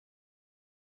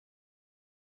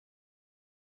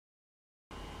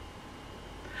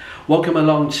Welcome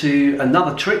along to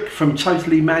another trick from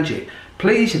Totally Magic.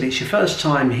 Please, if it's your first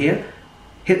time here,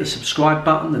 hit the subscribe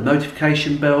button, the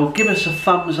notification bell, give us a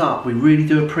thumbs up. We really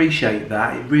do appreciate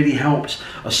that. It really helps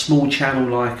a small channel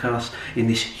like us in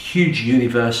this huge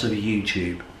universe of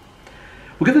YouTube.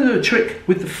 We're going to do a trick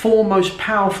with the 4 most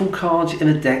powerful cards in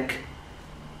a deck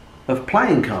of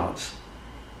playing cards.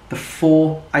 The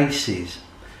 4 aces.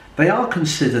 They are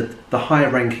considered the higher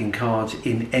ranking cards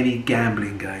in any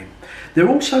gambling game. They're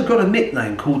also got a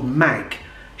nickname called MAG,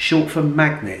 short for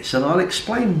magnets, and I'll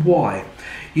explain why.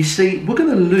 You see, we're going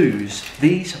to lose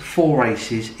these 4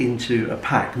 aces into a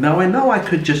pack. Now I know I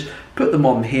could just put them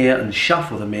on here and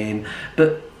shuffle them in,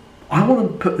 but I want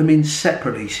to put them in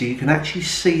separately so you can actually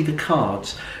see the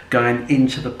cards going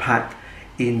into the pack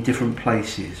in different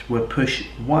places. We'll push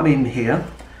one in here,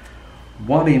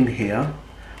 one in here,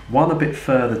 one a bit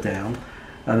further down,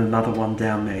 and another one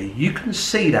down there. You can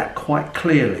see that quite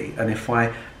clearly, and if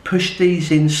I push these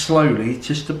in slowly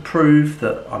just to prove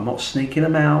that I'm not sneaking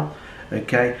them out,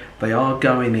 okay, they are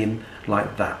going in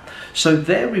like that. So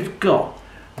there we've got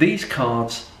these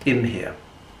cards in here.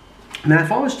 Now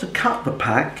if I was to cut the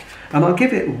pack, and I'll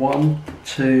give it 1,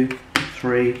 2,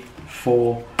 3,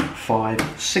 4,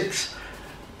 5, 6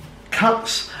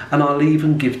 cuts, and I'll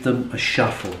even give them a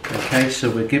shuffle. Okay, so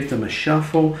we'll give them a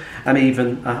shuffle and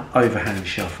even an overhand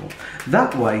shuffle.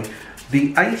 That way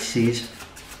the aces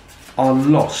are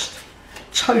lost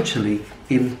totally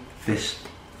in this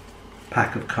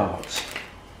pack of cards.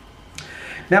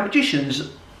 Now magicians,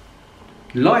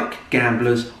 like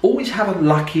gamblers, always have a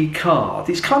lucky card.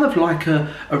 It's kind of like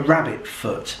a rabbit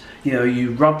foot. You know,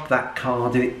 you rub that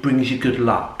card and it brings you good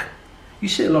luck. You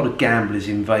see a lot of gamblers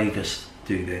in Vegas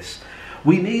do this.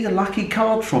 We need a lucky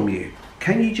card from you.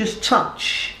 Can you just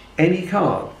touch any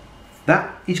card?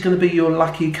 That is going to be your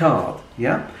lucky card,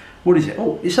 yeah? What is it?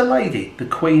 Oh, it's a lady, the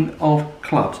Queen of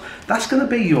Clubs. That's going to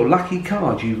be your lucky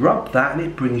card. You rub that and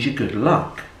it brings you good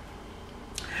luck.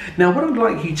 Now what I'd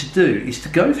like you to do is to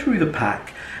go through the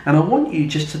pack, and I want you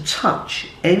just to touch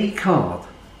any card.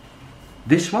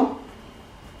 This one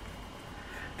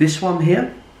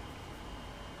here,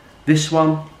 this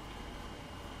one,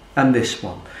 and this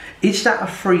one. Is that a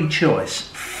free choice?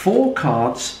 4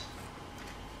 cards.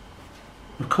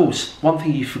 Of course, one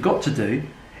thing you forgot to do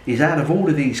is, out of all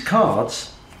of these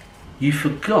cards, you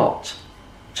forgot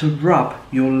to rub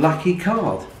your lucky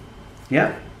card.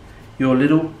 Yeah? Your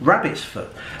little rabbit's foot.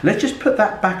 Let's just put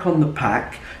that back on the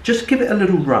pack. Just give it a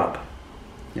little rub.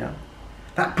 Yeah?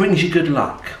 That brings you good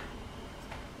luck.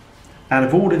 Out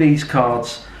of all of these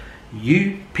cards,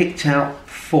 you picked out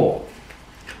 4.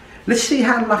 Let's see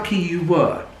how lucky you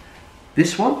were.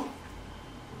 This one?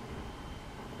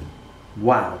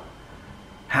 Wow.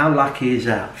 How lucky is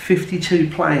that? 52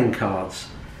 playing cards.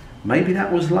 Maybe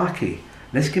that was lucky.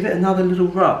 Let's give it another little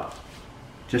rub,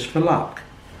 just for luck.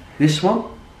 This one?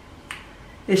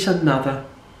 It's another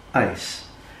ace.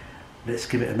 Let's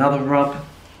give it another rub.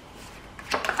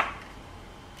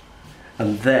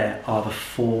 And there are the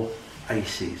 4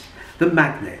 aces. The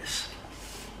magnets.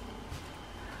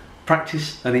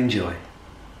 Practice and enjoy.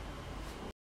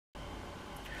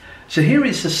 So here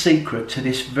is the secret to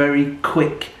this very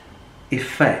quick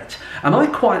effect, and I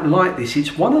quite like this.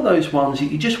 It's one of those ones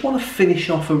that you just want to finish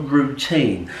off a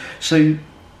routine. So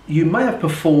you may have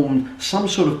performed some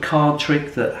sort of card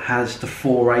trick that has the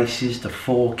 4 aces, the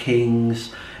 4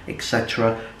 kings,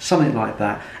 etc., something like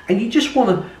that, and you just want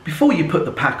to, before you put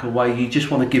the pack away, you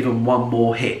just want to give them one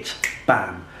more hit.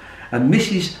 Bam. And this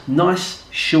is nice,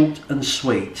 short and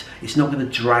sweet. It's not going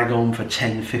to drag on for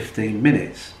 10-15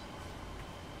 minutes.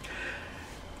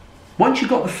 Once you've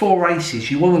got the 4 aces,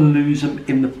 you want to lose them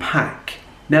in the pack.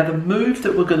 Now the move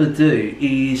that we're going to do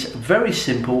is very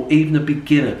simple. Even a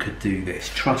beginner could do this,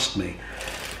 trust me.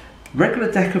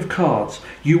 Regular deck of cards.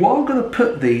 You are going to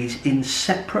put these in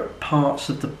separate parts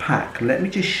of the pack. Let me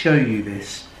just show you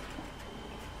this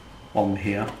on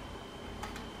here.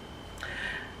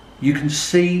 You can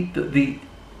see that the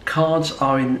cards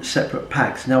are in separate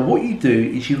packs. Now what you do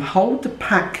is you hold the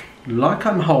pack like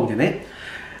I'm holding it,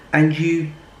 and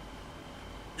you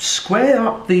square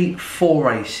up the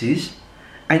 4 aces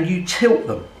and you tilt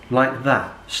them like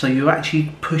that, so you're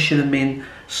actually pushing them in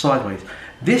sideways.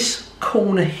 This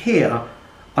corner here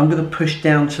I'm going to push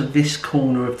down to this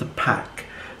corner of the pack.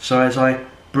 So as I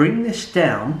bring this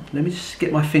down, let me just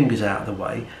get my fingers out of the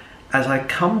way, as I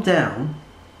come down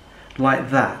like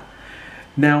that.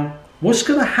 Now what's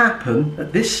going to happen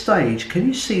at this stage, can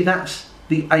you see that's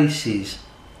the aces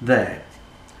there?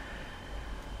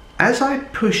 As I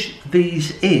push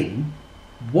these in,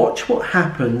 watch what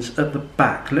happens at the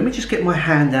back. Let me just get my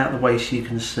hand out of the way so you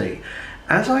can see.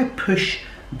 As I push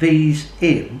these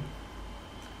in,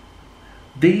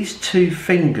 these two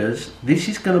fingers, this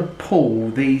is going to pull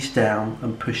these down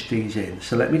and push these in.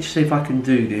 So let me just see if I can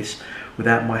do this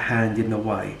without my hand in the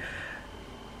way.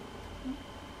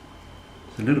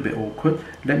 It's a little bit awkward.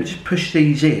 Let me just push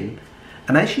these in,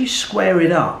 and as you square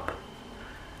it up,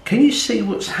 can you see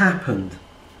what's happened?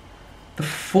 The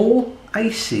 4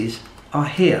 aces are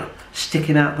here,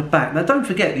 sticking out the back. Now don't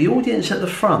forget, the audience at the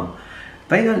front,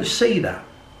 they don't see that.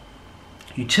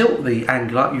 You tilt the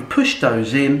angle up, you push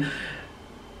those in,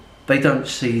 they don't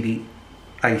see the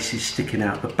aces sticking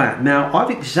out the back. Now I've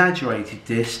exaggerated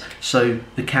this so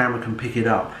the camera can pick it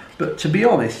up, but to be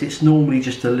honest, it's normally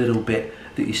just a little bit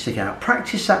that you stick out.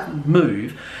 Practice that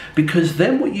move, because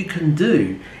then what you can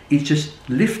do is just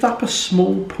lift up a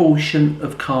small portion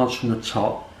of cards from the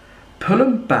top, pull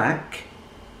them back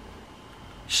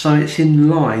so it's in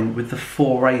line with the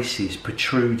 4 aces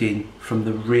protruding from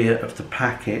the rear of the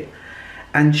packet,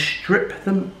 and strip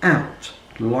them out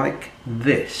like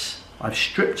this. I've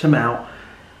stripped them out.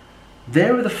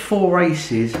 There are the 4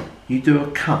 aces. You do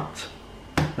a cut,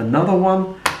 another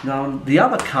one. Now the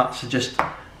other cuts are just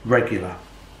regular.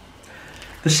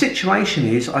 The situation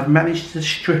is I've managed to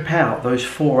strip out those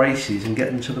 4 aces and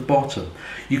get them to the bottom.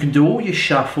 You can do all your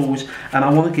shuffles, and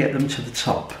I want to get them to the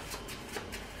top.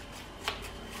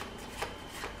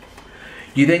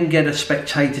 You then get a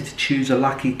spectator to choose a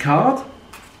lucky card,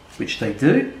 which they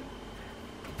do.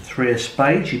 3 of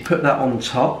spades, you put that on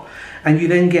top, and you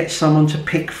then get someone to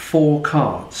pick 4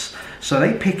 cards. So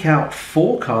they pick out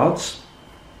 4 cards,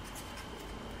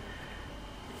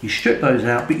 you strip those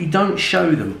out, but you don't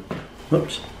show them.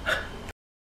 Whoops.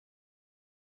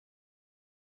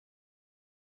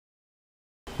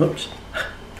 Whoops.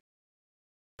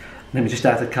 Let me just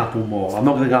add a couple more. I'm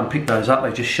not going to go and pick those up,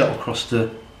 they just shot across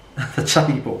the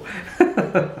table.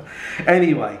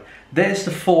 Anyway, there's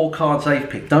the 4 cards they've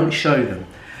picked, don't show them.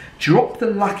 Drop the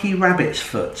lucky rabbit's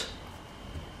foot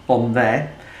on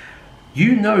there.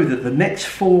 You know that the next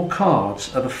 4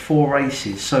 cards are the 4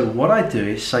 aces. So what I do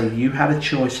is say you had a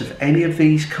choice of any of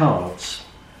these cards.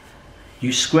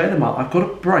 You square them up. I've got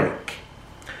a break.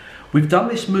 We've done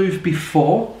this move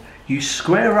before. You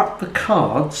square up the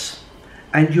cards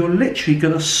and you're literally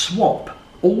going to swap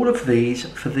all of these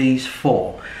for these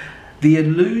 4. The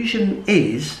illusion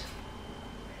is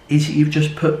you've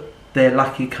just put their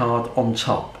lucky card on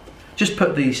top. Just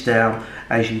put these down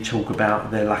as you talk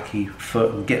about their lucky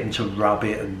foot and get them to rub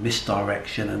it and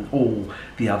misdirection and all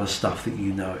the other stuff that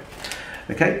you know.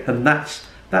 Okay, and that's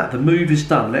that. The move is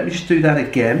done. Let me just do that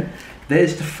again.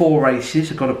 There's the 4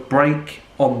 aces. I've got a break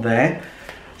on there.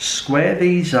 Square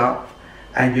these up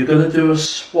and you're going to do a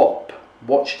swap.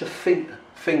 Watch the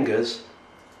fingers.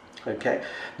 Okay,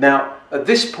 now at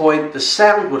this point the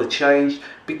sound would have changed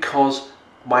because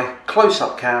my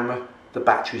close-up camera, the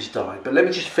battery's died. But let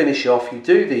me just finish off. You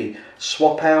do the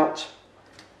swap out.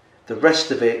 The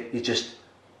rest of it is just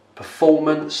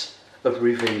performance of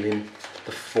revealing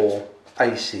the 4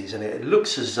 aces, and it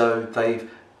looks as though they've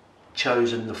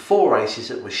chosen the 4 aces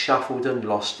that were shuffled and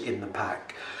lost in the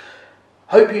pack.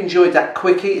 Hope you enjoyed that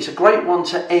quickie. It's a great one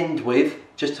to end with,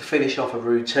 just to finish off a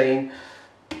routine.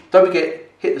 Don't forget,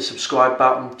 hit the subscribe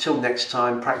button. Till next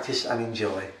time, practice and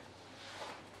enjoy.